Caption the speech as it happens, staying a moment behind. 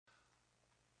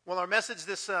Well, our message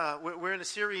we're in a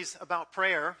series about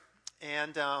prayer,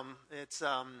 and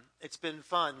it's been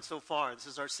fun so far. This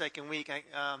is our second week.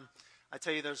 I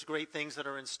tell you, there's great things that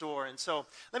are in store. And so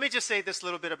let me just say this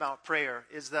little bit about prayer,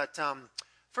 is that,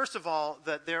 first of all,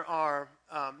 that there are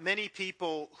many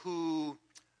people who,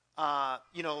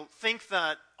 think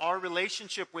that our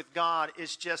relationship with God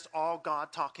is just all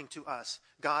God talking to us.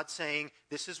 God saying,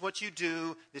 this is what you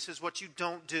do, this is what you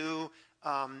don't do,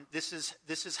 this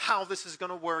is how this is going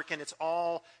to work, and it's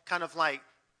all kind of like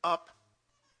up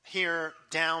here,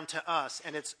 down to us,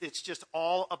 and it's just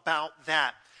all about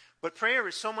that. But prayer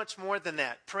is so much more than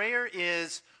that. Prayer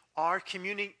is our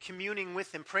communing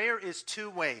with Him. Prayer is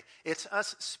two-way. It's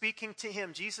us speaking to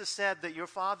Him. Jesus said that your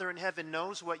Father in heaven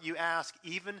knows what you ask,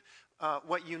 even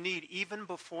what you need, even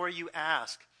before you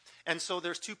ask. And so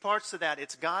there's two parts to that.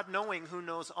 It's God knowing, who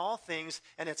knows all things,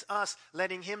 and it's us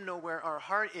letting Him know where our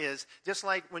heart is. Just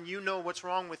like when you know what's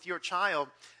wrong with your child,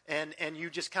 and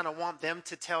you just kind of want them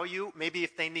to tell you, maybe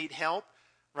if they need help,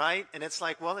 right? And it's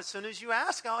like, well, as soon as you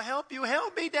ask, I'll help you.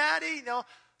 Help me, Daddy.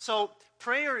 So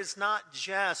prayer is not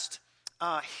just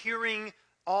hearing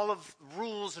all of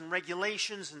rules and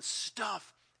regulations and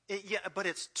stuff, but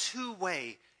it's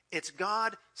two-way. It's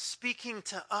God speaking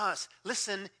to us.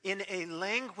 Listen, in a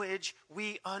language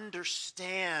we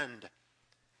understand.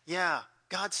 Yeah,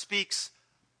 God speaks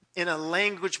in a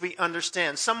language we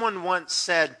understand. Someone once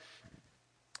said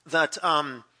that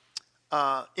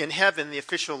in heaven the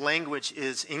official language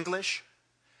is English,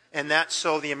 and that's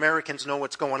so the Americans know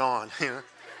what's going on.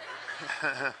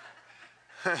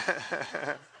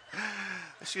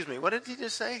 Excuse me, what did he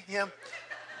just say? Yeah,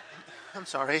 I'm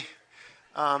sorry.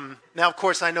 Now, of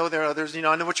course, I know there are others, I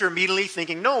know what you're immediately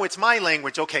thinking. No, it's my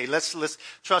language. Okay, let's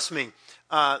trust me.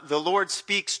 The Lord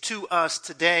speaks to us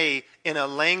today in a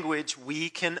language we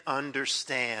can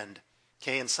understand.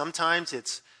 Okay, and sometimes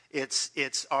it's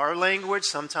our language.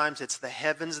 Sometimes it's the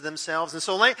heavens themselves. And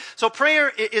so prayer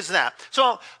is that.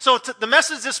 So the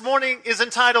message this morning is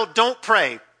entitled, Don't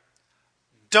Pray.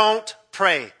 Don't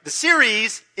pray. The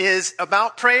series is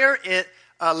about prayer.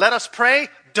 Let us pray.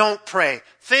 Don't pray.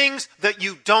 Things that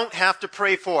you don't have to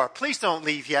pray for. Please don't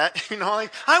leave yet.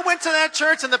 I went to that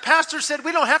church and the pastor said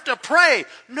we don't have to pray.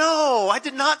 No, I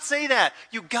did not say that.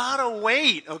 You gotta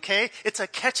wait, okay? It's a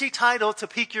catchy title to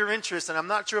pique your interest, and I'm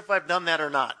not sure if I've done that or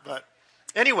not. But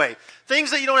anyway,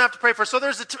 things that you don't have to pray for. So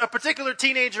there's a particular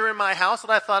teenager in my house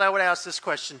that I thought I would ask this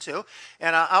question to.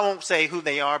 And I won't say who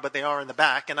they are, but they are in the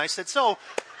back. And I said, so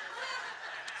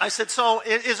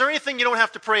is there anything you don't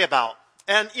have to pray about?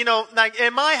 And, like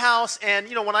in my house and,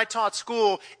 when I taught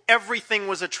school, everything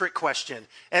was a trick question.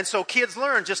 And so kids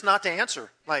learn just not to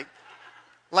answer.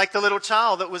 Like the little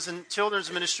child that was in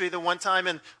children's ministry the one time,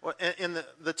 and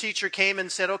the teacher came and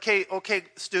said, okay,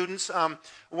 students,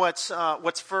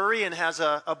 what's furry and has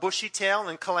a bushy tail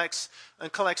and collects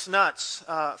nuts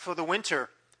for the winter?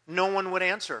 No one would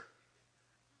answer.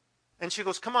 And she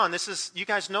goes, come on, you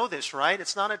guys know this, right?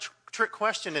 It's not a trick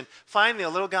question. And finally, a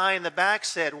little guy in the back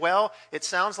said, well, it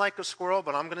sounds like a squirrel,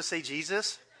 but I'm going to say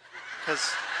Jesus,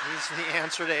 because he's the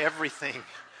answer to everything.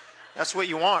 That's what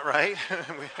you want, right?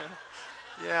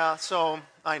 Yeah, so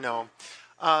I know.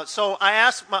 So I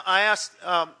asked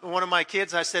one of my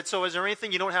kids, I said, so is there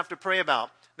anything you don't have to pray about?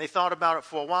 They thought about it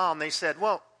for a while, and they said,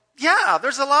 well, yeah,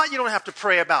 there's a lot you don't have to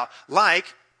pray about.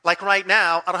 Like right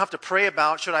now, I don't have to pray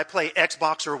about should I play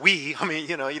Xbox or Wii. I mean,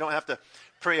 you don't have to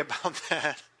pray about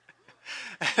that.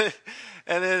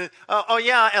 And then, and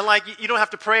you don't have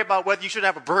to pray about whether you should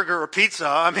have a burger or pizza.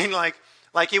 I mean, like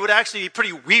it would actually be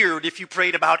pretty weird if you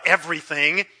prayed about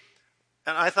everything.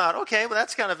 And I thought, okay, well,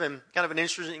 that's kind of an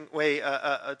interesting way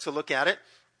to look at it.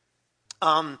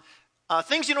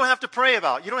 Things you don't have to pray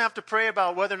about. You don't have to pray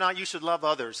about whether or not you should love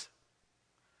others,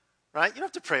 right? You don't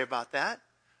have to pray about that.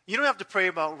 You don't have to pray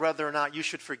about whether or not you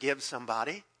should forgive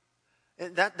somebody.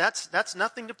 That's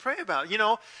nothing to pray about.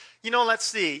 Let's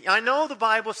see. I know the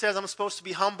Bible says I'm supposed to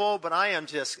be humble, but I'm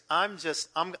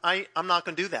not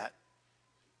going to do that.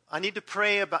 I need to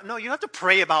pray about, no, you don't have to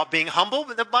pray about being humble,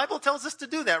 but the Bible tells us to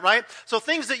do that, right? So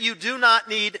things that you do not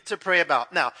need to pray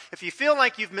about. Now, if you feel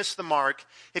like you've missed the mark,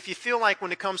 if you feel like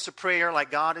when it comes to prayer, like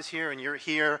God is here and you're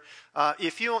here,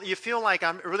 you feel like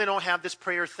I really don't have this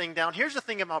prayer thing down, here's the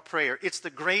thing about prayer. It's the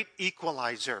great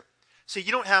equalizer. So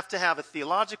you don't have to have a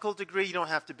theological degree. You don't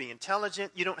have to be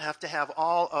intelligent. You don't have to have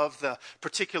all of the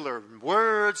particular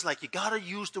words. Like, you got to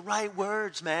use the right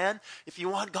words, man, if you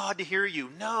want God to hear you.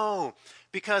 No,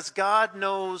 because God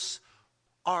knows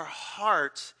our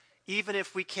heart, even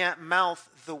if we can't mouth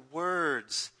the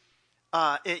words.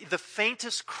 The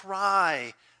faintest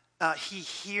cry, He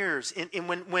hears. And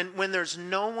when there's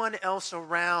no one else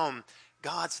around,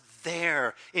 God's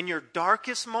there. In your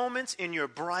darkest moments, in your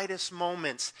brightest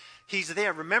moments, He's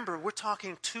there. Remember, we're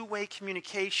talking two-way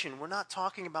communication. We're not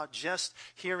talking about just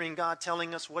hearing God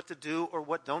telling us what to do or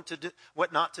what not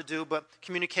to do, but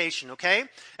communication, okay?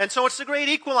 And so it's the great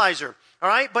equalizer, all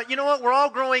right? But you know what? We're all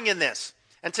growing in this.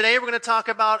 And today we're going to talk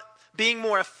about being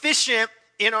more efficient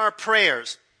in our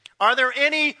prayers. Are there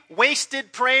any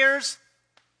wasted prayers?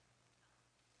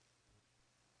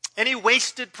 Any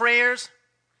wasted prayers?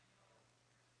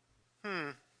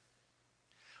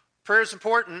 Prayer is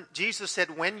important. Jesus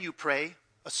said, when you pray,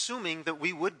 assuming that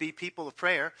we would be people of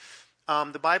prayer.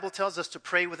 The Bible tells us to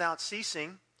pray without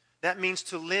ceasing. That means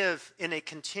to live in a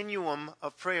continuum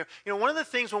of prayer. You know, one of the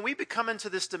things when we become into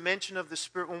this dimension of the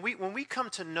Spirit, when we come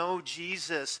to know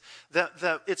Jesus,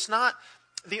 it's not.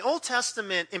 The Old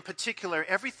Testament in particular,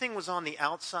 everything was on the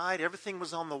outside. Everything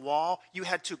was on the wall. You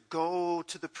had to go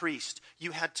to the priest. You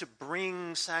had to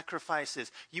bring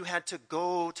sacrifices. You had to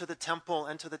go to the temple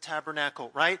and to the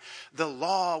tabernacle, right? The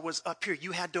law was up here.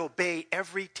 You had to obey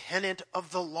every tenet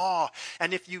of the law.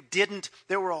 And if you didn't,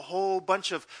 there were a whole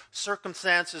bunch of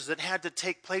circumstances that had to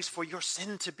take place for your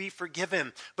sin to be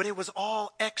forgiven. But it was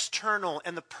all external.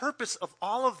 And the purpose of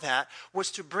all of that was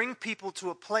to bring people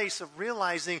to a place of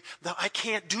realizing that I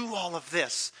can't do all of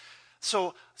this.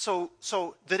 So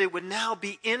that it would now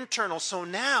be internal. So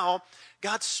now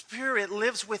God's Spirit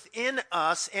lives within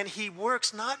us and He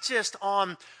works not just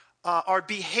on our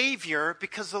behavior,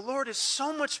 because the Lord is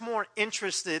so much more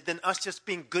interested than us just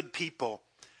being good people.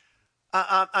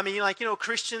 I mean,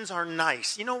 Christians are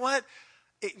nice. You know what?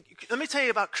 Let me tell you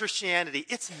about Christianity.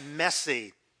 It's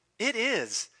messy. It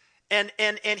is. And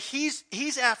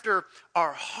he's after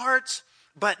our hearts,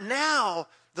 but now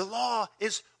the law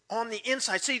is on the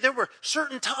inside. See, there were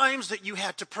certain times that you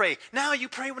had to pray. Now you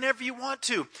pray whenever you want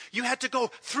to. You had to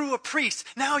go through a priest.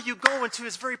 Now you go into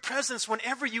His very presence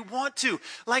whenever you want to.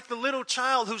 Like the little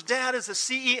child whose dad is a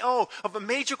CEO of a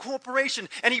major corporation,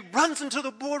 and he runs into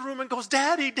the boardroom and goes,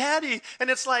 "Daddy, Daddy." And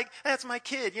it's like, that's my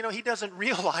kid. You know, he doesn't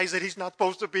realize that he's not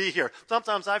supposed to be here.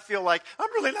 Sometimes I feel like,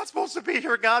 I'm really not supposed to be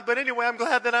here, God, but anyway, I'm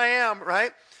glad that I am,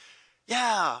 right?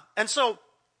 Yeah. And so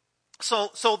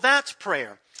that's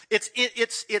prayer. It's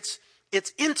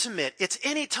intimate. It's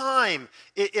any time.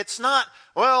 It's not,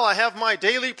 well, I have my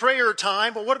daily prayer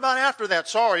time, but what about after that?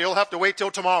 Sorry, you'll have to wait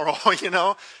till tomorrow, you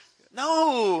know.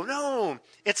 No.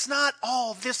 It's not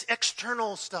all this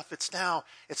external stuff. It's now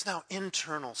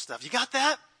internal stuff. You got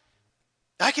that?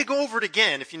 I could go over it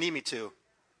again if you need me to.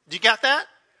 You got that?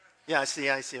 Yeah, I see.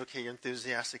 Okay, you're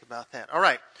enthusiastic about that. All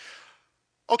right.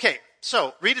 Okay,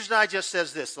 so Reader's Digest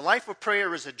says this: the life of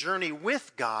prayer is a journey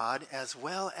with God as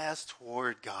well as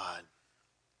toward God.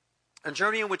 A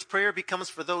journey in which prayer becomes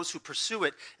for those who pursue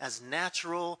it as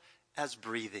natural as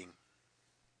breathing.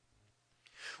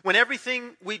 When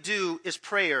everything we do is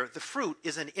prayer, the fruit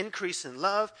is an increase in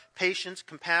love, patience,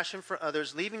 compassion for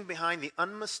others, leaving behind the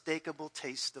unmistakable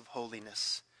taste of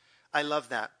holiness. I love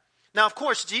that. Now, of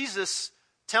course, Jesus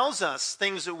tells us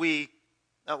things that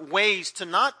ways to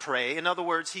not pray. In other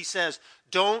words, He says,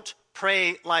 don't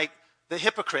pray like the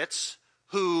hypocrites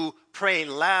who pray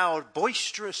loud,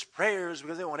 boisterous prayers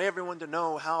because they want everyone to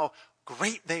know how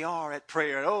great they are at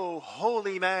prayer. Oh,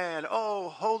 holy man, oh,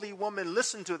 holy woman,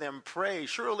 listen to them pray.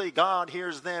 Surely God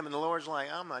hears them. And the Lord's like,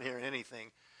 I'm not hearing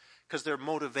anything, because their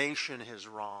motivation is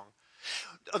wrong.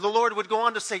 The Lord would go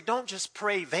on to say, don't just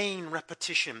pray vain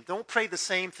repetition. Don't pray the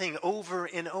same thing over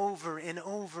and over and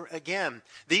over again.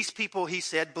 These people, He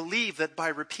said, believe that by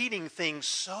repeating things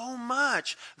so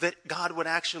much that God would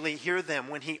actually hear them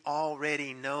when He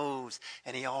already knows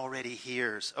and He already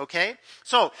hears. Okay?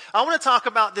 So I want to talk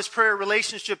about this prayer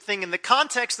relationship thing in the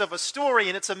context of a story,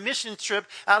 and it's a mission trip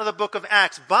out of the book of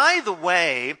Acts. By the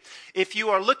way, if you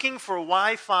are looking for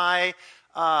Wi-Fi,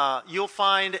 you'll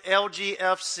find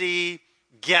LGFC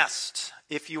Guest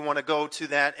if you want to go to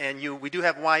that. And we do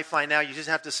have Wi-Fi now. You just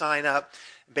have to sign up,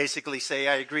 basically say,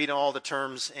 I agree to all the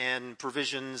terms and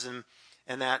provisions and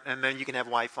that. And then you can have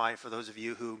Wi-Fi for those of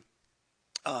you who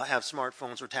have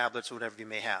smartphones or tablets or whatever you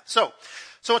may have. So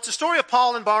it's a story of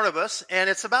Paul and Barnabas, and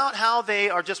it's about how they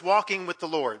are just walking with the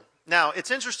Lord. Now,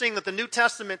 it's interesting that the New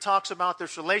Testament talks about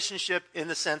this relationship in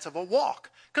the sense of a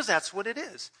walk, because that's what it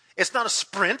is. It's not a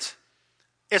sprint.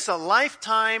 It's a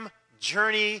lifetime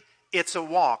journey. It's a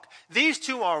walk. These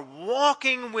two are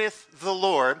walking with the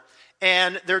Lord,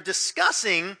 and they're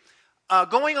discussing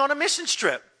going on a mission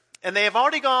trip. And they have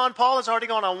already gone, Paul has already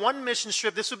gone on one mission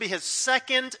trip. This will be his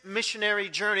second missionary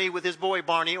journey with his boy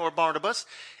Barney or Barnabas.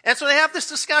 And so they have this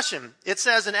discussion. It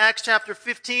says in Acts chapter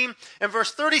 15 and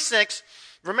verse 36,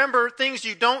 remember things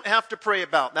you don't have to pray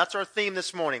about. That's our theme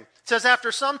this morning. It says,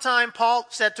 after some time, Paul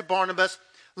said to Barnabas,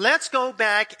 let's go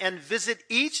back and visit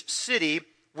each city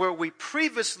where we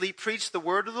previously preached the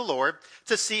word of the Lord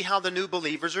to see how the new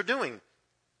believers are doing.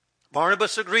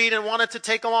 Barnabas agreed and wanted to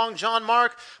take along John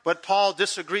Mark, but Paul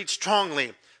disagreed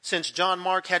strongly, since John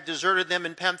Mark had deserted them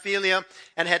in Pamphylia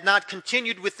and had not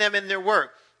continued with them in their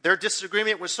work. Their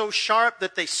disagreement was so sharp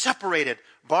that they separated.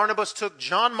 Barnabas took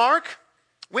John Mark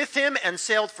with him and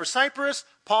sailed for Cyprus.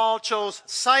 Paul chose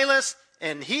Silas,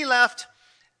 and he left.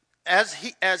 As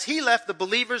he left, the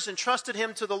believers entrusted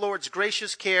him to the Lord's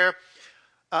gracious care.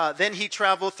 Then he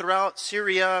traveled throughout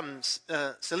Syria and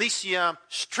Cilicia,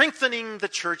 strengthening the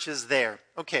churches there.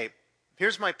 Okay,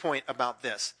 here's my point about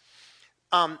this.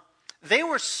 They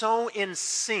were so in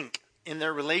sync in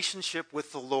their relationship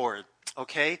with the Lord,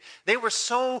 okay? They were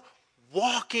so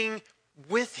walking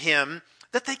with him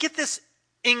that they get this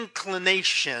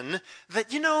inclination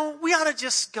that, we ought to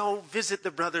just go visit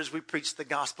the brothers we preach the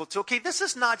gospel to. Okay, this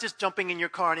is not just jumping in your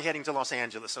car and heading to Los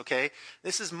Angeles, okay?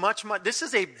 This is this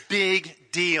is a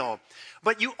big deal.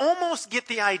 But you almost get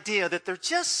the idea that they're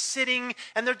just sitting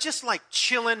and they're just like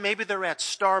chilling. Maybe they're at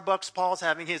Starbucks. Paul's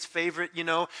having his favorite,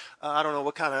 I don't know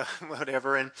what kind of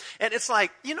whatever. And it's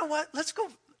like, you know what? Let's go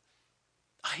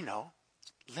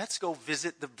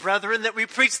visit the brethren that we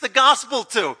preach the gospel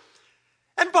to.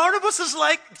 And Barnabas is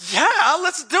like, yeah,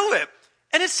 let's do it.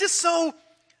 And it's just so,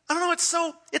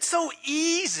 it's so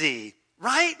easy,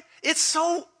 right? It's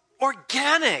so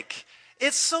organic.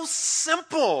 It's so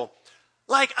simple.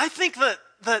 Like, I think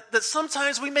that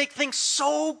sometimes we make things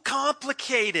so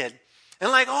complicated. And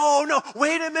like, oh no,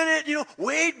 wait a minute,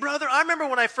 wait, brother. I remember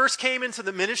when I first came into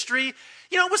the ministry,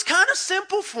 it was kind of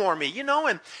simple for me,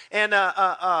 and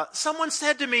someone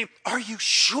said to me, are you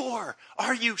sure?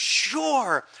 Are you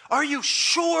sure? Are you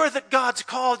sure that God's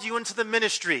called you into the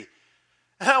ministry?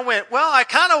 And I went, well, I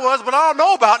kind of was, but I don't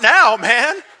know about now,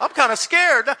 man. I'm kind of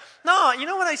scared. No, you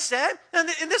know what I said? And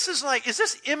this is like, is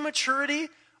this immaturity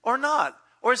or not?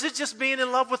 Or is it just being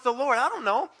in love with the Lord? I don't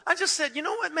know. I just said, you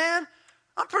know what, man?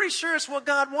 I'm pretty sure it's what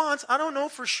God wants. I don't know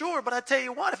for sure, but I tell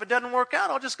you what, if it doesn't work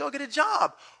out, I'll just go get a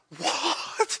job.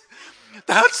 What?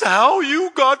 That's how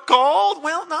you got called?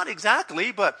 Well, not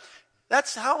exactly, but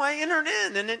that's how I entered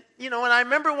in. And and I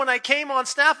remember when I came on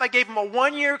staff, I gave them a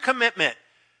 1-year commitment.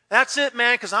 That's it,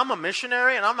 man, because I'm a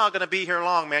missionary and I'm not going to be here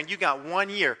long, man. You got 1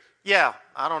 year. Yeah,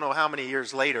 I don't know how many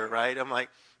years later, right? I'm like,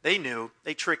 they knew.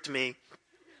 They tricked me.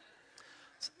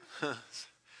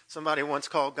 Somebody once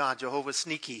called God Jehovah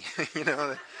Sneaky,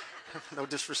 no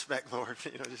disrespect, Lord,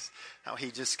 just how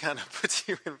he just kind of puts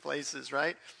you in places,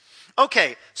 right?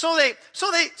 Okay, so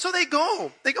they go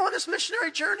on this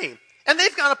missionary journey, and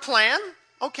they've got a plan.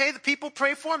 Okay, the people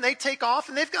pray for them, they take off,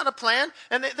 and they've got a plan,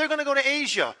 and they're going to go to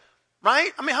Asia,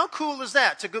 right? I mean, how cool is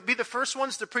that to be the first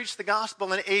ones to preach the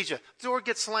gospel in Asia? The door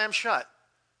gets slammed shut.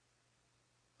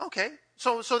 Okay,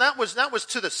 so that was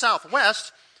to the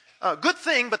southwest. Good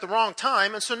thing, but the wrong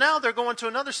time. And so now they're going to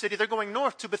another city. They're going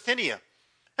north to Bithynia.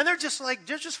 And they're just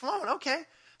flowing. Okay.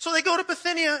 So they go to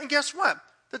Bithynia, and guess what?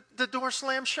 The door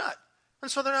slammed shut. And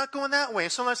so they're not going that way.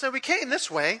 So I said, we came this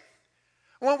way.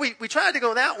 Well, we tried to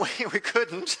go that way. We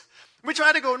couldn't. We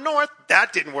tried to go north.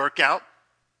 That didn't work out.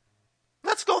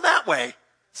 Let's go that way.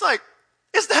 It's like,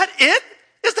 is that it?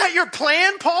 Is that your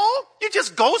plan, Paul? You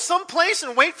just go someplace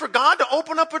and wait for God to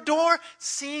open up a door?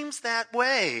 Seems that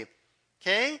way.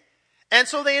 Okay? And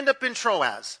so they end up in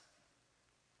Troas.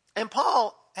 And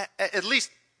Paul, at least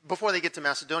before they get to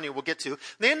Macedonia, we'll get to,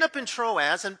 they end up in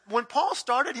Troas. And when Paul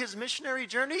started his missionary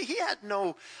journey, he had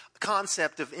no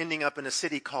concept of ending up in a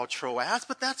city called Troas,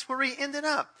 but that's where he ended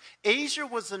up. Asia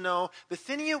was a no.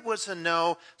 Bithynia was a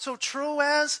no. So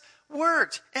Troas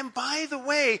worked. And by the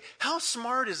way, how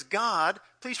smart is God?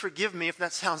 Please forgive me if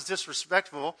that sounds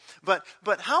disrespectful, but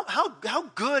how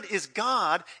good is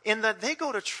God in that they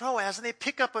go to Troas and they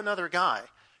pick up another guy?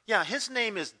 Yeah, his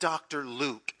name is Dr.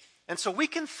 Luke. And so we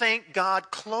can thank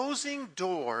God closing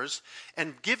doors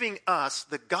and giving us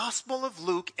the Gospel of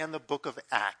Luke and the book of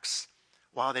Acts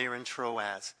while they were in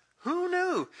Troas. Who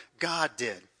knew? God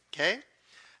did. Okay?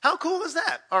 How cool is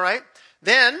that? All right.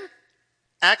 Then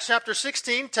Acts chapter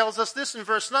 16 tells us this in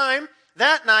verse 9.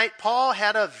 That night, Paul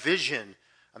had a vision.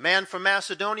 A man from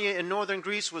Macedonia in northern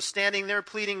Greece was standing there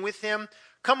pleading with him,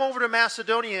 come over to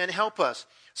Macedonia and help us.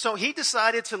 So he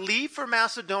decided to leave for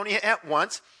Macedonia at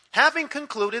once, having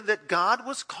concluded that God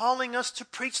was calling us to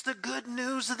preach the good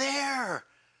news there.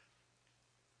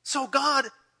 So God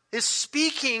is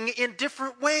speaking in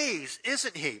different ways,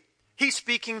 isn't he? He's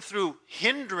speaking through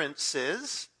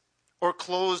hindrances or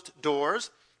closed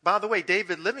doors. By the way,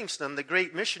 David Livingstone, the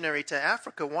great missionary to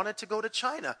Africa, wanted to go to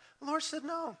China. The Lord said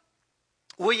no.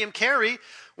 William Carey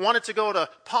wanted to go to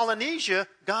Polynesia.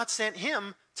 God sent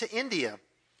him to India.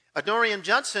 Adoniram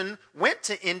Judson went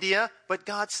to India, but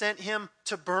God sent him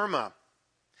to Burma.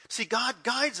 See, God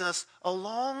guides us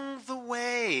along the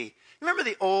way. Remember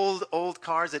the old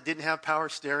cars that didn't have power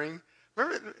steering?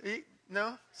 Remember?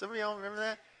 No? Some of y'all remember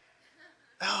that?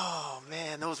 Oh,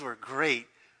 man, those were great.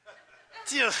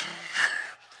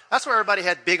 That's where everybody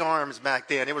had big arms back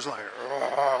then. It was like...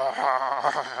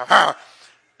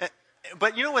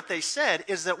 But you know what they said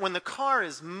is that when the car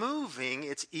is moving,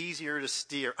 it's easier to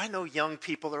steer. I know young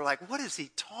people are like, what is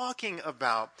he talking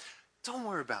about? Don't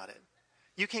worry about it.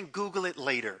 You can Google it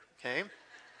later, okay?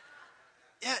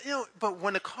 Yeah, but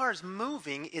when the car is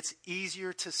moving, it's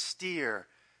easier to steer.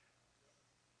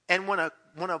 And when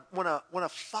a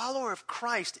follower of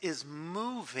Christ is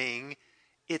moving,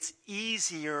 it's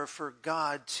easier for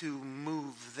God to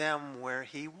move them where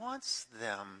he wants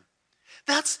them.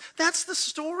 That's the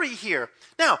story here.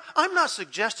 Now, I'm not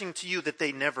suggesting to you that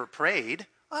they never prayed.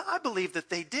 I believe that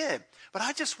they did. But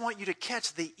I just want you to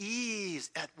catch the ease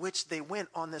at which they went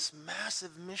on this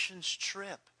massive missions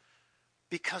trip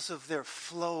because of their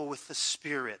flow with the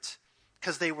Spirit,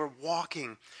 because they were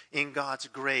walking in God's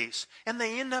grace. And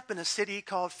they end up in a city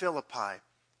called Philippi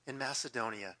in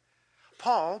Macedonia.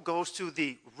 Paul goes to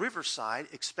the riverside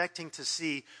expecting to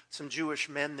see some Jewish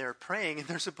men there praying, and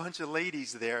there's a bunch of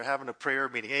ladies there having a prayer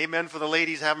meeting. Amen for the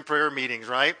ladies having prayer meetings,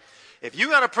 right? If you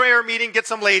got a prayer meeting, get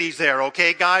some ladies there,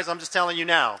 okay, guys? I'm just telling you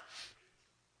now.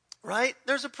 Right?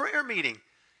 There's a prayer meeting.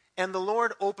 And the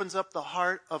Lord opens up the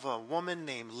heart of a woman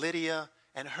named Lydia,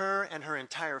 and her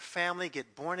entire family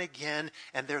get born again,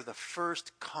 and they're the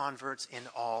first converts in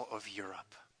all of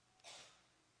Europe.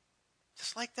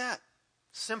 Just like that.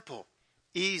 Simple.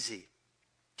 Easy.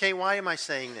 Okay, why am I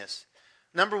saying this?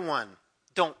 Number one,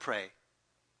 don't pray.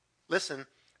 Listen,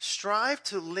 strive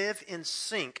to live in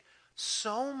sync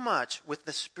so much with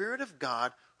the Spirit of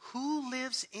God who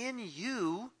lives in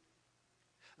you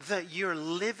that you're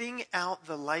living out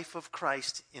the life of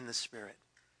Christ in the Spirit.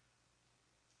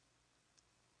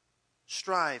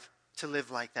 Strive to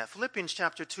live like that. Philippians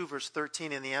chapter 2, verse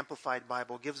 13 in the Amplified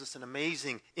Bible gives us an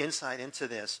amazing insight into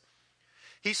this.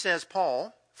 He says,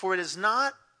 Paul, for it is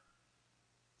not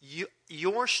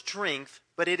your strength,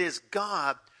 but it is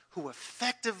God who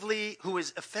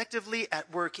is effectively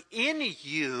at work in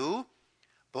you,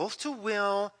 both to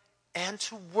will and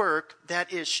to work,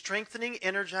 that is strengthening,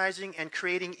 energizing, and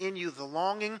creating in you the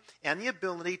longing and the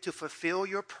ability to fulfill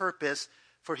your purpose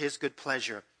for his good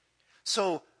pleasure.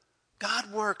 So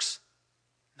God works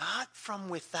not from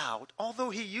without, although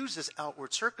he uses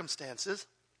outward circumstances,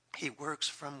 he works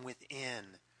from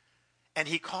within. And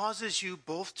he causes you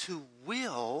both to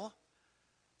will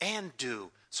and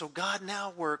do. So God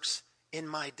now works in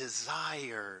my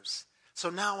desires. So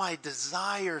now I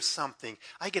desire something.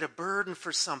 I get a burden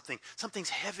for something. Something's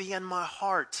heavy in my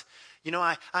heart. You know,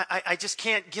 I just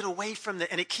can't get away from it.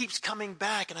 And it keeps coming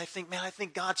back. And I think, man, I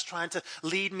think God's trying to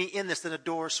lead me in this. Then a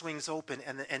door swings open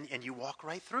and you walk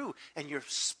right through. And you're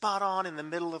spot on in the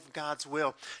middle of God's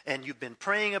will. And you've been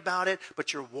praying about it,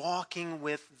 but you're walking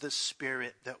with the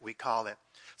Spirit that we call it.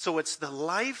 So it's the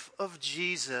life of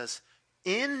Jesus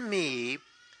in me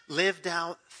lived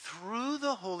out through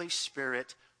the Holy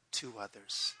Spirit to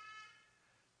others.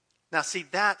 Now see,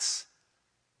 that's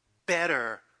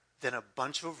better than a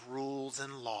bunch of rules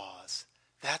and laws.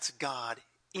 That's God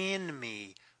in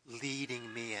me,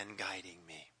 leading me and guiding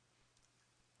me.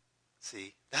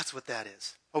 See, that's what that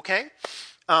is. Okay?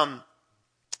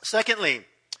 Secondly,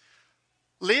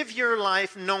 live your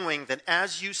life knowing that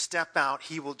as you step out,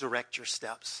 he will direct your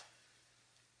steps.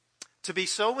 To be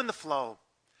so in the flow,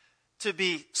 to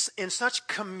be in such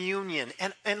communion.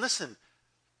 And listen,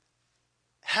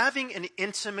 having an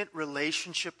intimate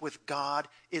relationship with God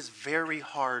is very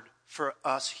hard for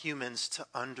us humans to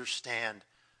understand,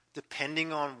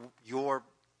 depending on your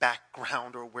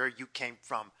background or where you came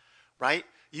from, right?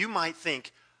 You might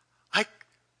think,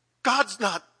 God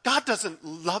doesn't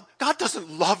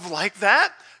love like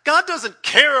that. God doesn't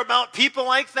care about people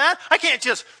like that. I can't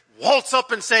just waltz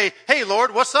up and say, hey,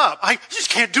 Lord, what's up? I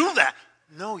just can't do that.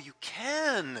 No, you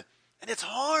can. And it's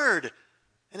hard.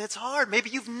 Maybe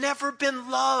you've never been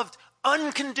loved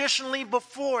unconditionally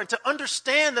before. And to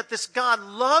understand that this God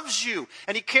loves you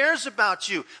and he cares about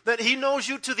you, that he knows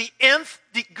you to the nth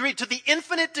degree, to the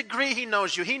infinite degree he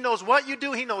knows you. He knows what you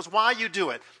do. He knows why you do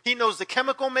it. He knows the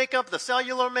chemical makeup, the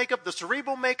cellular makeup, the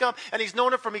cerebral makeup, and he's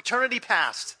known it from eternity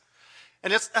past.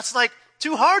 And that's like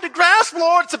too hard to grasp,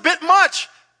 Lord. It's a bit much.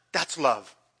 That's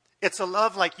love. It's a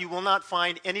love like you will not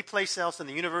find anyplace else in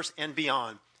the universe and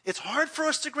beyond. It's hard for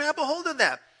us to grab a hold of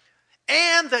that.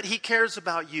 And that he cares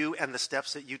about you and the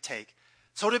steps that you take.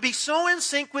 So to be so in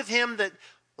sync with him that,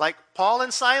 like Paul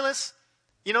and Silas,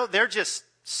 you know, they're just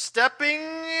stepping,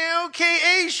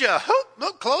 okay, Asia. Oh,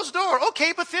 look, closed door.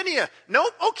 Okay, Bithynia.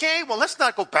 Nope, okay, well, let's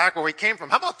not go back where we came from.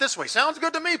 How about this way? Sounds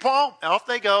good to me, Paul. Off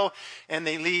they go, and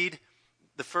they lead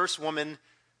the first woman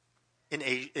in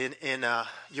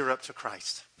Europe to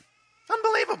Christ.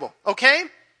 Unbelievable, okay?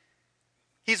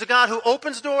 He's a God who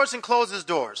opens doors and closes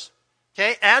doors,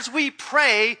 okay? As we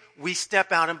pray, we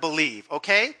step out and believe,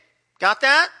 okay? Got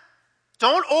that?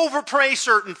 Don't over-pray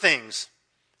certain things.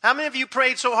 How many of you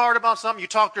prayed so hard about something you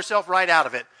talked yourself right out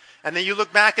of it? And then you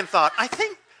look back and thought, I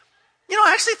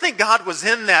actually think God was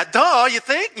in that. Duh, you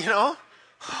think?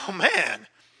 Oh man.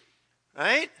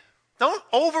 Right? Now,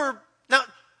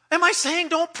 am I saying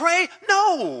don't pray?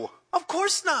 No, of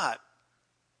course not.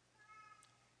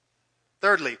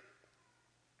 Thirdly,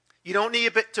 you don't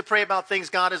need to pray about things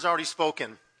God has already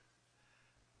spoken.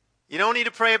 You don't need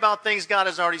to pray about things God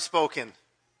has already spoken.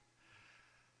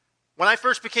 When I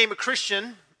first became a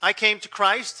Christian, I came to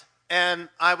Christ, and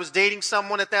I was dating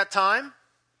someone at that time,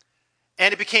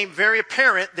 and it became very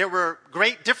apparent there were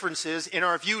great differences in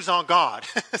our views on God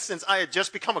since I had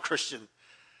just become a Christian.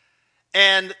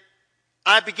 And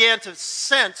I began to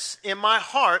sense in my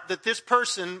heart that this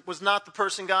person was not the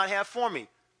person God had for me.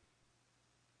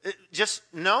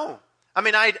 No. I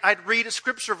mean, I'd read a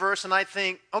scripture verse, and I'd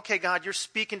think, okay, God, you're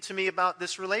speaking to me about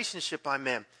this relationship I'm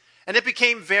in. And it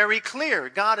became very clear.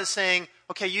 God is saying,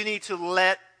 okay, you need to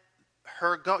let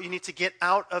her go. You need to get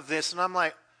out of this. And I'm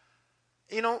like,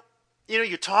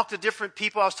 you talk to different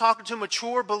people. I was talking to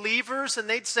mature believers, and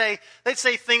they'd say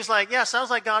things like, yeah,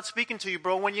 sounds like God's speaking to you,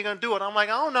 bro. When are you going to do it? I'm like,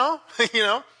 I don't know.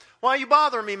 Why are you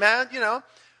bothering me, man?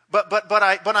 But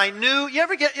I knew,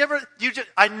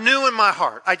 I knew in my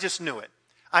heart. I just knew it.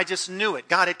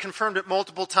 God had confirmed it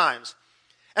multiple times.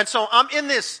 And so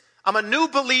I'm a new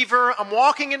believer. I'm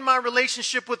walking in my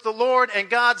relationship with the Lord, and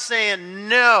God's saying,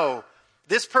 no,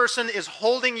 this person is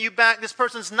holding you back. This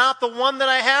person's not the one that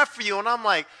I have for you. And I'm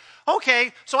like,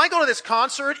 okay. So I go to this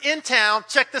concert in town.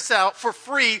 Check this out for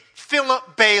free.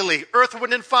 Philip Bailey, Earth,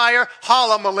 Wind, and Fire.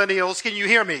 Holla, millennials. Can you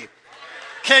hear me?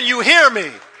 Can you hear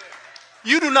me?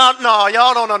 You do not know.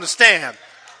 Y'all don't understand.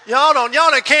 Y'all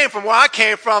done came from where I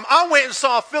came from. I went and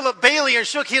saw Philip Bailey and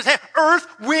shook his hand. Earth,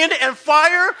 Wind, and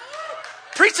Fire.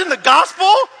 Preaching the gospel?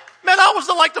 Man, I was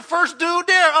like the first dude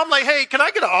there. I'm like, hey, can I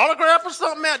get an autograph or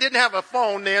something? Man, I didn't have a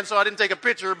phone then, so I didn't take a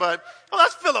picture, but,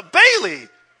 that's Philip Bailey.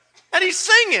 And he's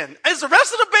singing. Is the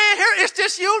rest of the band here? It's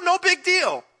just you? No big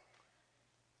deal.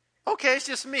 Okay, it's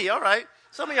just me. All right.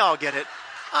 Some of y'all get it.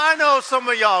 I know some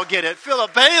of y'all get it.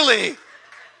 Philip Bailey.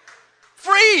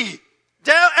 Free.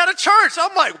 Down at a church.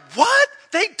 I'm like, what?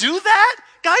 They do that?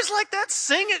 Guys like that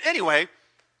sing it? Anyway.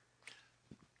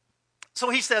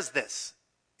 So he says this.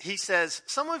 He says,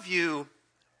 some of you,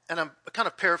 and I'm kind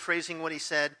of paraphrasing what he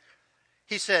said.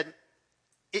 He said,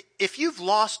 if you've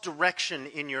lost direction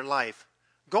in your life,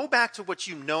 go back to what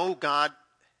you know God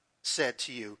said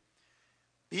to you.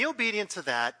 Be obedient to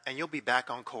that, and you'll be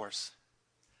back on course.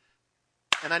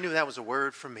 And I knew that was a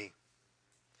word for me.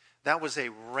 That was a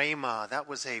rhema. That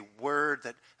was a word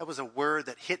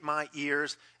that hit my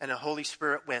ears, and the Holy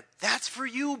Spirit went, that's for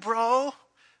you, bro.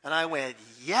 And I went,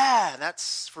 yeah,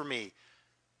 that's for me.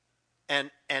 And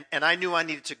I knew I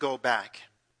needed to go back.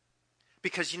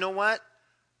 Because you know what?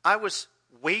 I was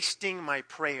wasting my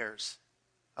prayers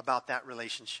about that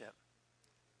relationship.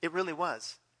 It really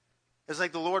was. It was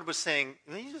like the Lord was saying,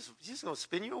 you just going to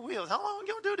spin your wheels. How long are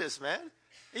you going to do this, man?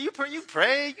 You pray, you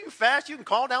can fast, you can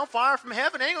call down fire from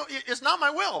heaven. It's not my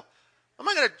will. I'm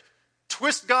not going to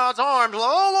twist God's arms. Like,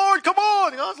 oh, Lord, come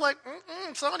on. And I was like,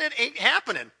 son, it ain't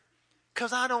happening.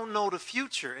 Because I don't know the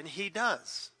future, and he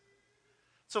does.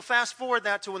 So fast forward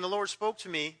that to when the Lord spoke to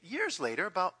me years later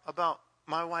about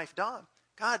my wife, Dawn.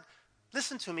 God,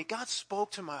 listen to me. God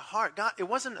spoke to my heart. God, it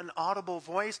wasn't an audible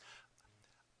voice.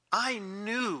 I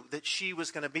knew that she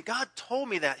was going to be. God told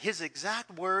me that. His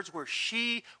exact words were,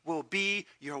 she will be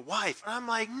your wife. And I'm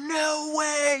like, no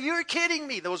way. You're kidding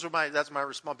me. That's my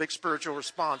response, big spiritual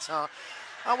response, huh?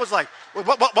 I was like,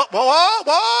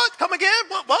 what? Come again?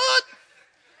 What?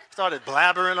 Started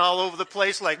blabbering all over the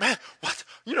place like, man, what?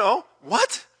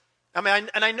 What? I mean,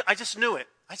 I just knew it.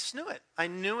 I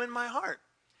knew in my heart.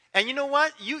 And you know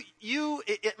what?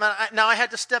 Now I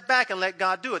had to step back and let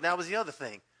God do it. That was the other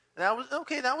thing. That was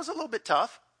a little bit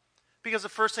tough. Because the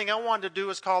first thing I wanted to do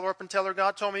was call her up and tell her,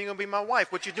 God told me you're going to be my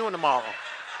wife. What you doing tomorrow?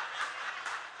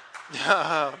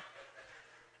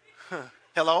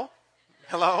 Hello?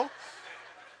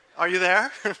 Are you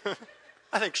there?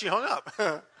 I think she hung up.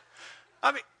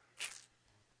 I mean,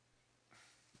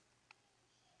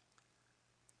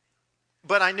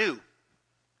 but I knew.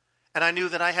 And I knew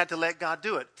that I had to let God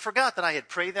do it. Forgot that I had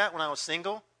prayed that when I was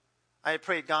single. I had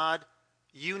prayed, God,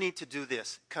 you need to do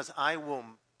this because I will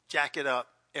jack it up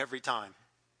every time.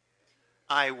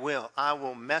 I will. I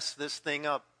will mess this thing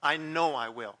up. I know I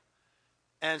will.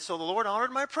 And so the Lord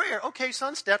honored my prayer. Okay,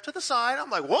 son, step to the side. I'm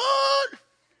like, what?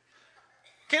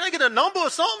 Can't I get a number or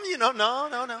something?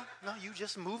 No. You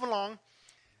just move along.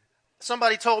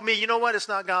 Somebody told me, you know what? It's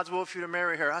not God's will for you to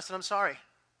marry her. I said, I'm sorry.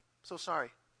 So sorry.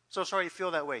 So sorry you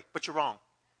feel that way, but you're wrong.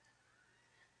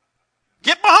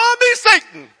 Get behind me,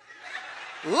 Satan.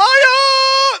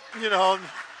 Liar!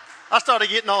 I started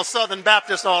getting all Southern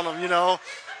Baptist on them,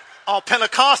 all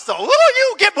Pentecostal.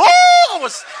 You get, I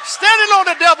was standing on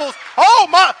the devil's,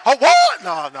 what?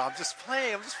 No, I'm just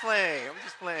playing.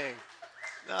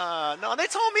 No, they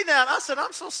told me that. I said,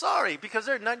 I'm so sorry because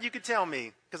there's nothing you could tell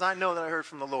me because I know that I heard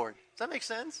from the Lord. Does that make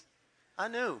sense? I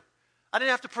knew. I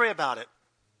didn't have to pray about it.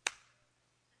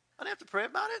 Are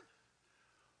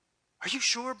you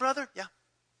sure, brother? Yeah.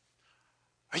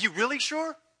 Are you really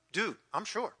sure? Dude, I'm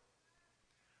sure.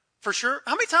 For sure?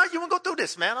 How many times you want to go through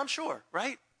this, man? I'm sure,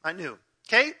 right? I knew.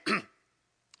 Okay?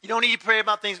 You don't need to pray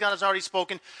about things God has already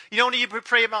spoken. You don't need to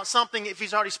pray about something if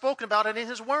he's already spoken about it in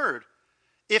his word.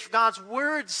 If God's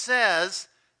word says,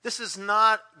 this is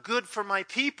not good for my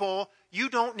people, you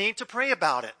don't need to pray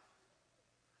about it.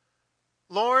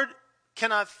 Lord,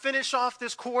 can I finish off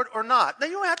this cord or not? Now,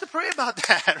 you don't have to pray about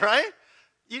that, right?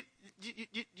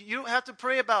 You don't have to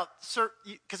pray about,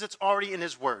 because it's already in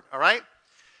his word, all right?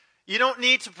 You don't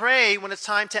need to pray when it's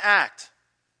time to act.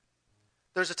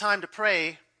 There's a time to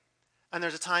pray, and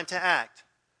there's a time to act.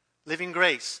 Living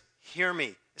Grace, hear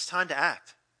me. It's time to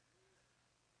act.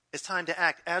 It's time to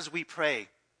act as we pray.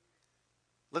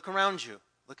 Look around you.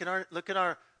 Look at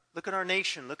our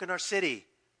nation. Look at our city.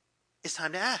 It's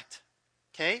time to act.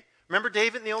 Okay? Remember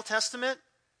David in the Old Testament?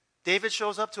 David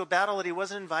shows up to a battle that he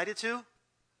wasn't invited to,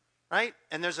 right?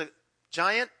 And there's a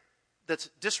giant that's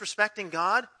disrespecting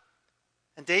God.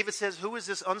 And David says, who is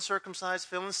this uncircumcised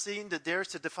Philistine that dares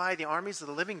to defy the armies of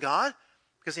the living God?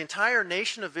 Because the entire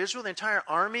nation of Israel, the entire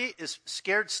army is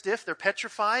scared stiff. They're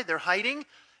petrified. They're hiding.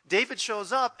 David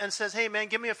shows up and says, hey, man,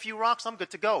 give me a few rocks. I'm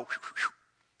good to go.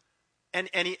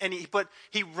 But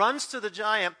he runs to the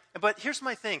giant. But here's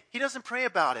my thing. He doesn't pray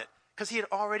about it because he had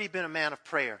already been a man of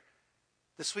prayer.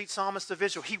 The sweet psalmist of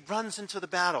Israel, he runs into the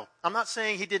battle. I'm not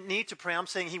saying he didn't need to pray. I'm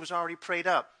saying he was already prayed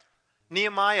up.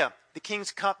 Nehemiah, the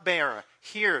king's cupbearer,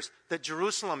 hears that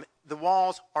Jerusalem, the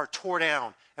walls are torn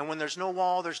down. And when there's no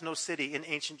wall, there's no city in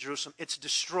ancient Jerusalem. It's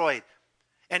destroyed.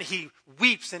 And he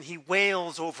weeps and he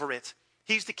wails over it.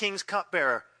 He's the king's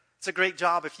cupbearer. It's a great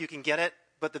job if you can get it,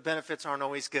 but the benefits aren't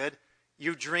always good.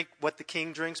 You drink what the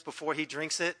king drinks before he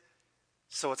drinks it.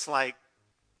 So it's like,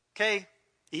 okay,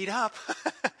 eat up.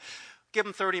 Give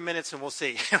him 30 minutes and we'll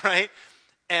see, right?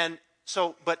 And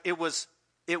so, but it was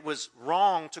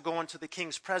wrong to go into the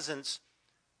king's presence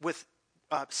with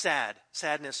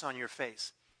sadness on your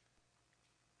face.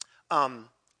 And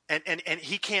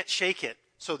he can't shake it.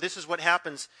 So this is what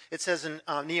happens. It says in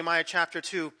Nehemiah chapter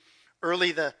 2,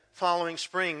 early the following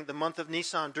spring, the month of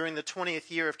Nisan, during the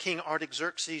 20th year of King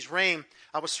Artaxerxes' reign,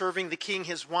 I was serving the king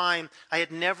his wine. I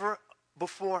had never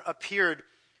before appeared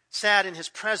sad in his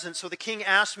presence. So the king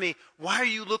asked me, why are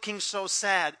you looking so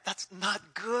sad? That's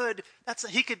not good.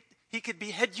 He could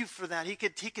behead you for that. He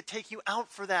could take you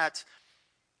out for that.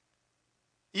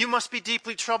 You must be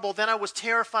deeply troubled. Then I was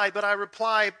terrified, but I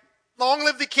replied, long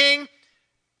live the king.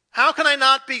 How can I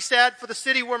not be sad? For the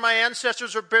city where my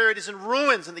ancestors are buried is in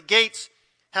ruins, and the gates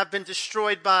have been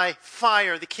destroyed by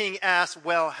fire. The king asked,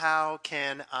 well, how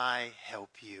can I help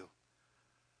you?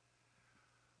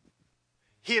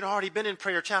 He had already been in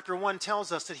prayer. Chapter 1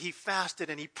 tells us that he fasted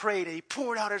and he prayed and he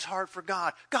poured out his heart for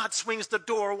God. God swings the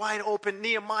door wide open.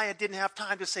 Nehemiah didn't have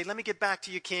time to say, let me get back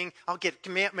to you, king.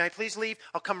 May I please leave?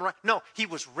 I'll come right. No, he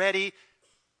was ready.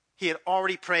 He had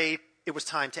already prayed. It was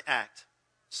time to act.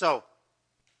 So,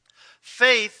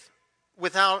 faith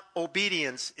without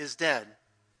obedience is dead.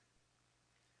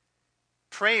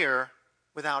 Prayer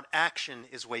without action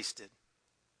is wasted.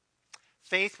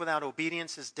 Faith without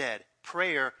obedience is dead.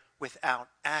 Prayer without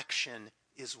action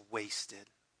is wasted.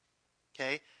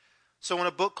 Okay? So in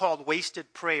a book called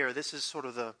Wasted Prayer, this is sort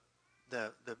of the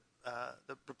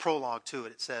prologue to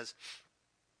it. It says,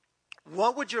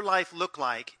 what would your life look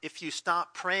like if you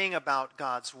stopped praying about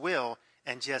God's will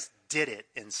and just did it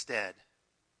instead?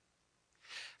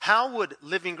 How would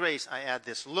Living Grace, I add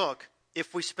this, look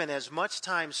if we spent as much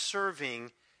time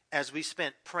serving as we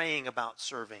spent praying about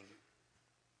serving?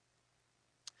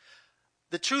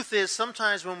 The truth is,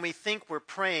 sometimes when we think we're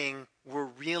praying, we're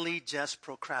really just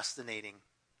procrastinating.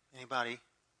 Anybody?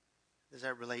 Does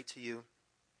that relate to you?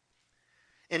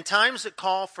 In times that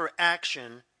call for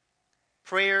action,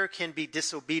 prayer can be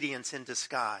disobedience in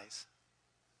disguise.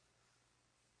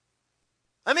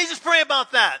 Let me just pray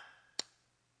about that.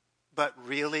 But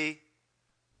really,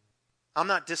 I'm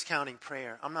not discounting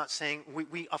prayer. I'm not saying,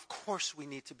 we of course we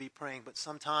need to be praying, but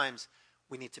sometimes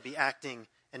we need to be acting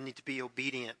and need to be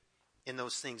obedient in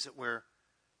those things that we're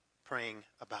praying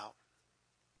about.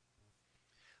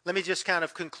 Let me just kind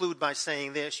of conclude by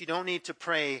saying this. You don't need to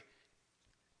pray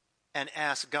and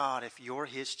ask God if you're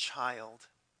his child,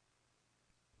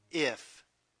 if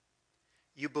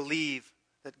you believe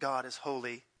that God is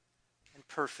holy and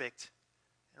perfect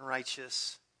and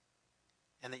righteous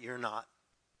and that you're not.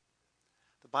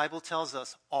 The Bible tells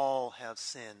us all have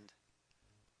sinned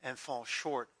and fall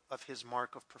short of his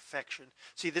mark of perfection.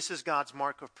 See, this is God's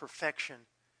mark of perfection,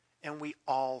 and we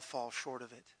all fall short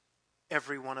of it.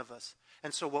 Every one of us.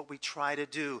 And so what we try to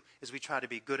do is we try to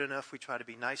be good enough, we try to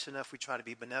be nice enough, we try to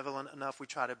be benevolent enough, we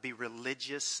try to be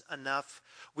religious enough,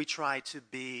 we try to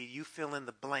be, you fill in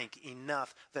the blank,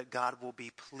 enough that God will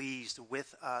be pleased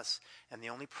with us. And the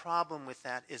only problem with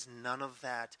that is none of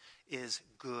that is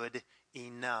good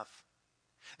enough.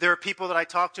 There are people that I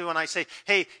talk to and I say,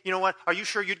 hey, you know what, are you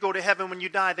sure you'd go to heaven when you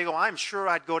die? They go, I'm sure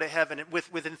I'd go to heaven,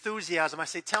 with enthusiasm. I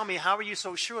say, tell me, how are you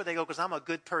so sure? They go, because I'm a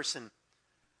good person.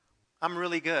 I'm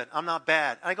really good. I'm not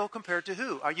bad. I go, compared to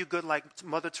who? Are you good like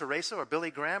Mother Teresa or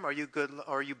Billy Graham? Are you good,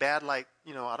 or are you bad like,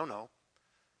 I don't know.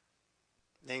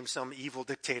 Name some evil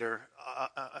dictator,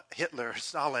 Hitler,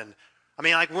 Stalin. I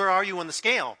mean, like, where are you on the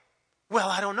scale? Well,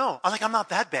 I don't know. I'm not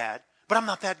that bad, but I'm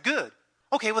not that good.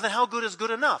 Okay, well then how good is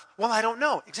good enough? Well, I don't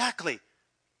know. Exactly.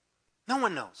 No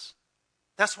one knows.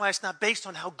 That's why it's not based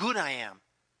on how good I am.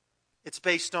 It's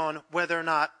based on whether or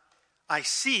not I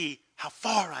see how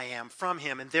far I am from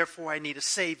him, and therefore I need a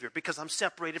Savior because I'm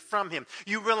separated from him.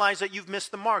 You realize that you've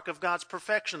missed the mark of God's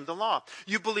perfection, the law.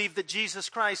 You believe that Jesus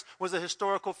Christ was a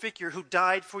historical figure who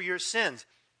died for your sins,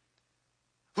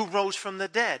 who rose from the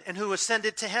dead, and who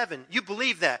ascended to heaven. You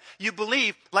believe that. You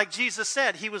believe, like Jesus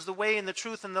said, he was the way and the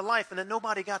truth and the life, and that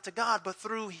nobody got to God but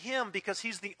through him, because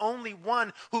he's the only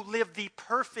one who lived the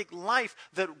perfect life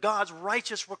that God's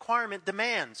righteous requirement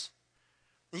demands.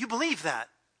 And you believe that.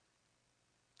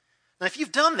 Now, if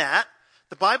you've done that,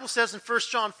 the Bible says in 1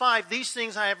 John 5, these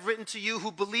things I have written to you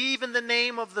who believe in the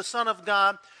name of the Son of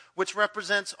God, which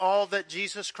represents all that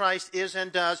Jesus Christ is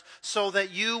and does, so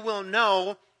that you will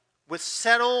know with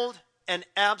settled and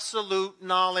absolute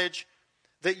knowledge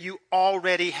that you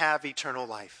already have eternal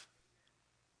life.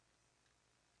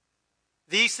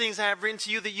 These things I have written to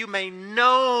you that you may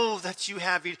know that you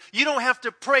have it. You don't have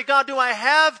to pray, God, do I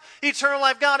have eternal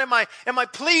life? God, am I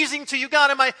pleasing to you?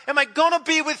 God, am I going to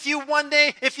be with you one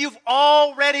day? If you've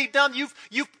already done,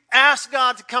 you've asked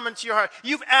God to come into your heart.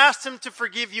 You've asked him to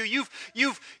forgive you.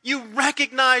 You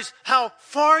recognize how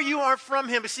far you are from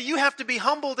him. See, you have to be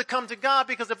humble to come to God,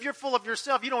 because if you're full of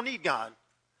yourself, you don't need God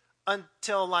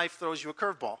until life throws you a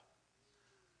curveball.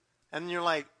 And you're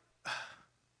like,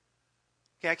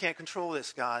 okay, I can't control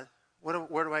this, God.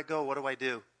 Where do I go? What do I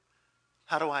do?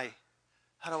 How do I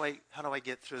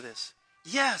get through this?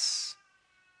 Yes.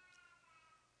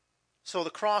 So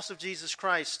the cross of Jesus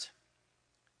Christ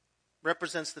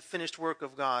represents the finished work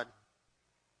of God.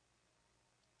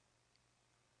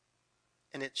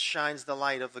 And it shines the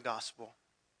light of the gospel,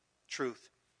 truth.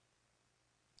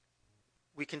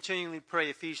 We continually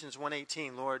pray Ephesians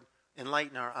 1:18, Lord,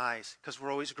 enlighten our eyes, because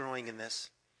we're always growing in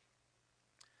this.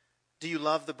 Do you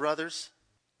love the brothers?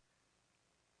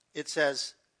 It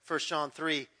says, 1 John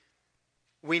 3,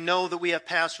 we know that we have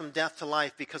passed from death to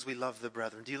life because we love the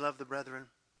brethren. Do you love the brethren?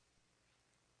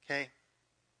 Okay.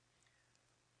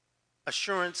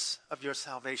 Assurance of your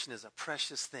salvation is a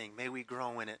precious thing. May we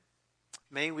grow in it.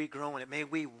 May we grow in it. May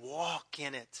we walk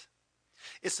in it.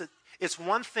 It's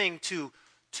one thing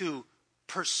to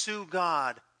pursue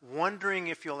God, wondering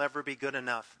if you'll ever be good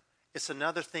enough. It's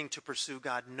another thing to pursue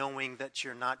God knowing that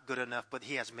you're not good enough, but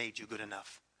he has made you good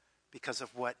enough because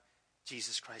of what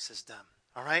Jesus Christ has done.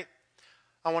 All right?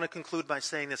 I want to conclude by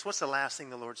saying this. What's the last thing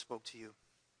the Lord spoke to you?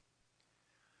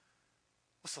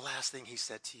 What's the last thing he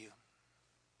said to you?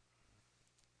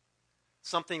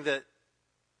 Something that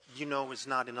you know is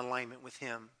not in alignment with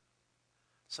him.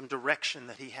 Some direction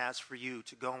that he has for you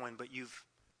to go in, but you've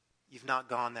not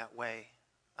gone that way.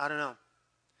 I don't know.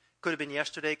 Could have been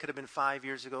yesterday, could have been 5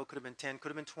 years ago, could have been 10, could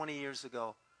have been 20 years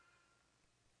ago.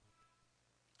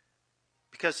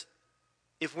 Because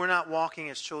if we're not walking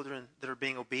as children that are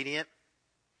being obedient,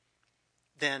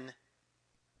 then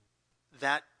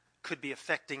that could be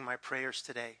affecting my prayers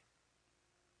today.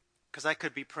 Because I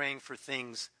could be praying for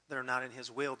things that are not in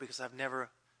his will because I've never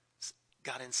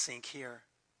got in sync here.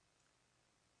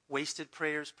 Wasted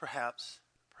prayers, perhaps.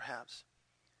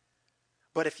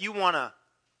 But if you want to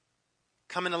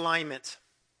come in alignment,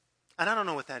 and I don't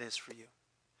know what that is for you.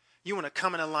 You want to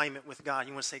come in alignment with God.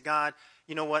 You want to say, God,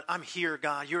 you know what? I'm here,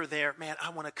 God. You're there. Man, I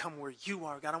want to come where you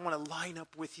are, God. I want to line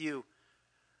up with you.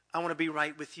 I want to be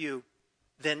right with you.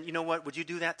 Then, you know what? Would you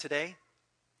do that today?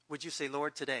 Would you say,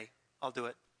 Lord, today, I'll do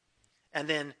it. And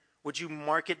then would you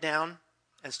mark it down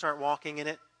and start walking in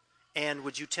it? And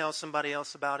would you tell somebody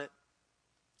else about it?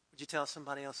 Would you tell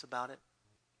somebody else about it?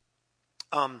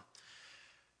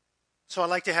 So I'd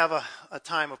like to have a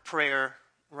time of prayer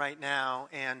right now,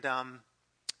 and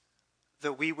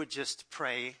that we would just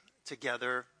pray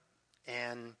together.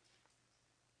 And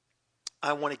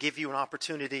I want to give you an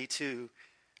opportunity to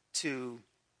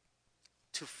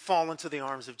fall into the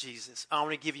arms of Jesus. I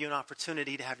want to give you an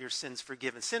opportunity to have your sins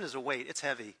forgiven. Sin is a weight. It's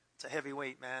heavy. It's a heavy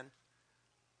weight, man.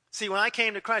 See, when I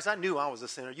came to Christ, I knew I was a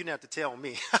sinner. You didn't have to tell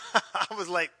me. I was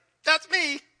like, that's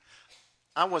me.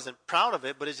 I wasn't proud of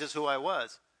it, but it's just who I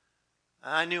was.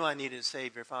 I knew I needed a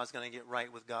Savior if I was going to get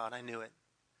right with God. I knew it.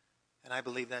 And I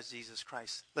believe that's Jesus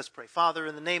Christ. Let's pray. Father,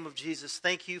 in the name of Jesus,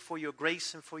 thank you for your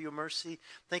grace and for your mercy.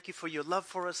 Thank you for your love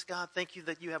for us, God. Thank you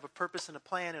that you have a purpose and a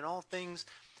plan in all things.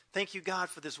 Thank you, God,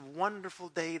 for this wonderful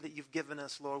day that you've given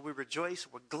us, Lord. We rejoice.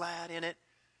 We're glad in it.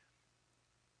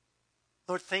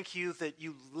 Lord, thank you that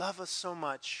you love us so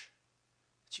much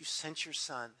that you sent your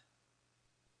Son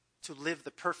to live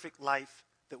the perfect life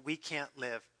that we can't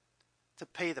live, to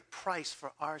pay the price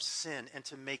for our sin and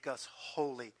to make us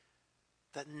holy,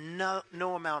 that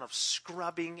no amount of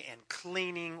scrubbing and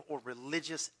cleaning or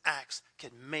religious acts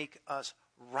can make us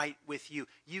right with you.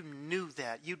 You knew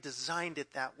that. You designed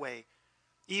it that way.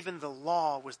 Even the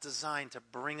law was designed to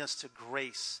bring us to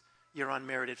grace, your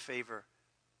unmerited favor.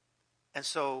 And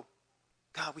so,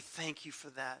 God, we thank you for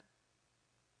that.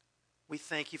 We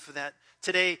thank you for that.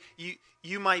 Today,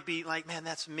 you might be like, man,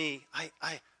 that's me.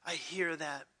 I hear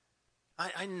that.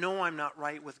 I know I'm not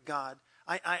right with God.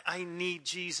 I need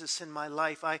Jesus in my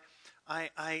life.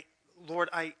 Lord,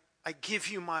 I give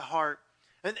you my heart.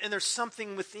 And there's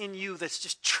something within you that's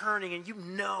just churning, and you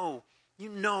know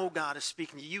God is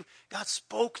speaking to you. God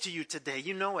spoke to you today.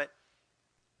 You know it.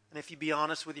 And if you be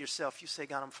honest with yourself, you say,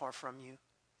 God, I'm far from you.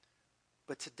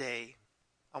 But today,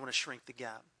 I want to shrink the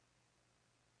gap.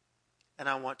 And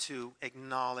I want to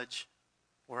acknowledge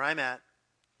where I'm at,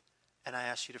 and I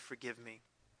ask you to forgive me.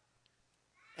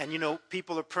 And you know,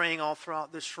 people are praying all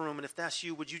throughout this room, and if that's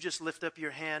you, would you just lift up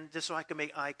your hand just so I can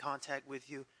make eye contact with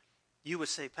you? You would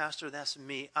say, Pastor, that's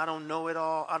me. I don't know it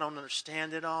all. I don't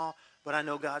understand it all, but I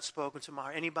know God's spoken to my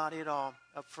heart. Anybody at all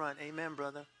up front? Amen,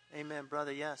 brother. Amen,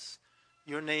 brother. Yes.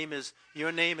 Your name is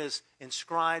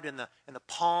inscribed in the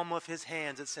palm of his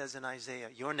hands, it says in Isaiah.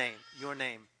 Your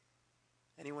name.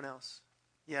 Anyone else?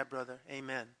 Yeah, brother.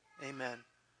 Amen. Amen.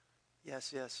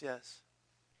 Yes.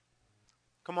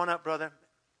 Come on up, brother.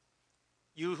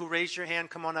 You who raised your hand,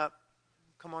 come on up.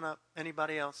 Come on up.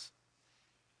 Anybody else?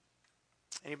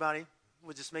 Anybody?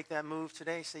 We'll just make that move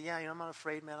today. Say, yeah, I'm not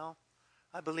afraid, man.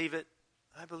 I believe it.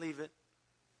 I believe it.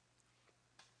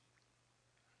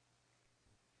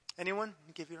 Anyone?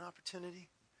 Give you an opportunity.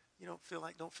 You don't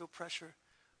feel pressure.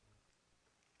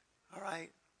 All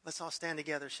right. Let's all stand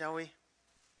together, shall we?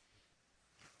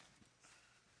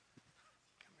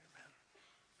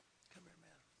 Come here,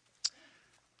 man.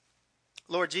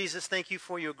 Lord Jesus, thank you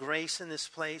for your grace in this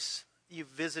place. You've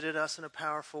visited us in a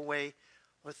powerful way.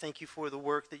 Lord, thank you for the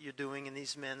work that you're doing in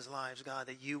these men's lives, God,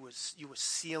 that you would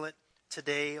seal it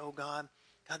today, oh God.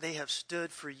 God, they have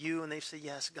stood for you, and they've said,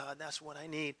 yes, God, that's what I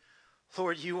need.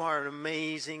 Lord, you are an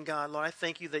amazing God. Lord, I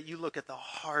thank you that you look at the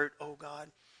heart, oh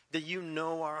God, that you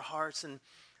know our hearts. And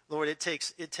Lord, it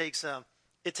takes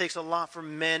a lot for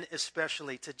men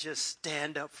especially to just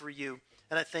stand up for you.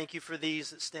 And I thank you for these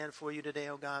that stand for you today,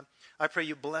 oh God. I pray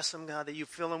you bless them, God, that you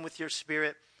fill them with your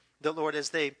spirit, that, Lord,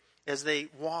 as they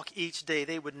walk each day,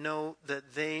 they would know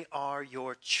that they are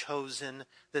your chosen,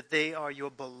 that they are your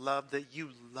beloved, that you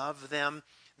love them,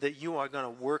 that you are going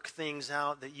to work things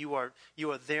out, that you are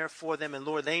there for them. And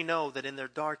Lord, they know that in their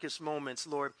darkest moments,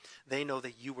 Lord, they know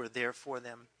that you were there for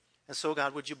them. And so,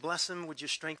 God, would you bless them? Would you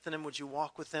strengthen them? Would you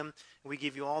walk with them? And we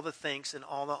give you all the thanks and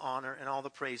all the honor and all the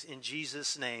praise in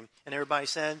Jesus' name. And everybody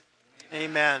said,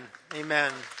 amen.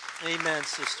 Amen. Amen,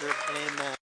 sister. Amen.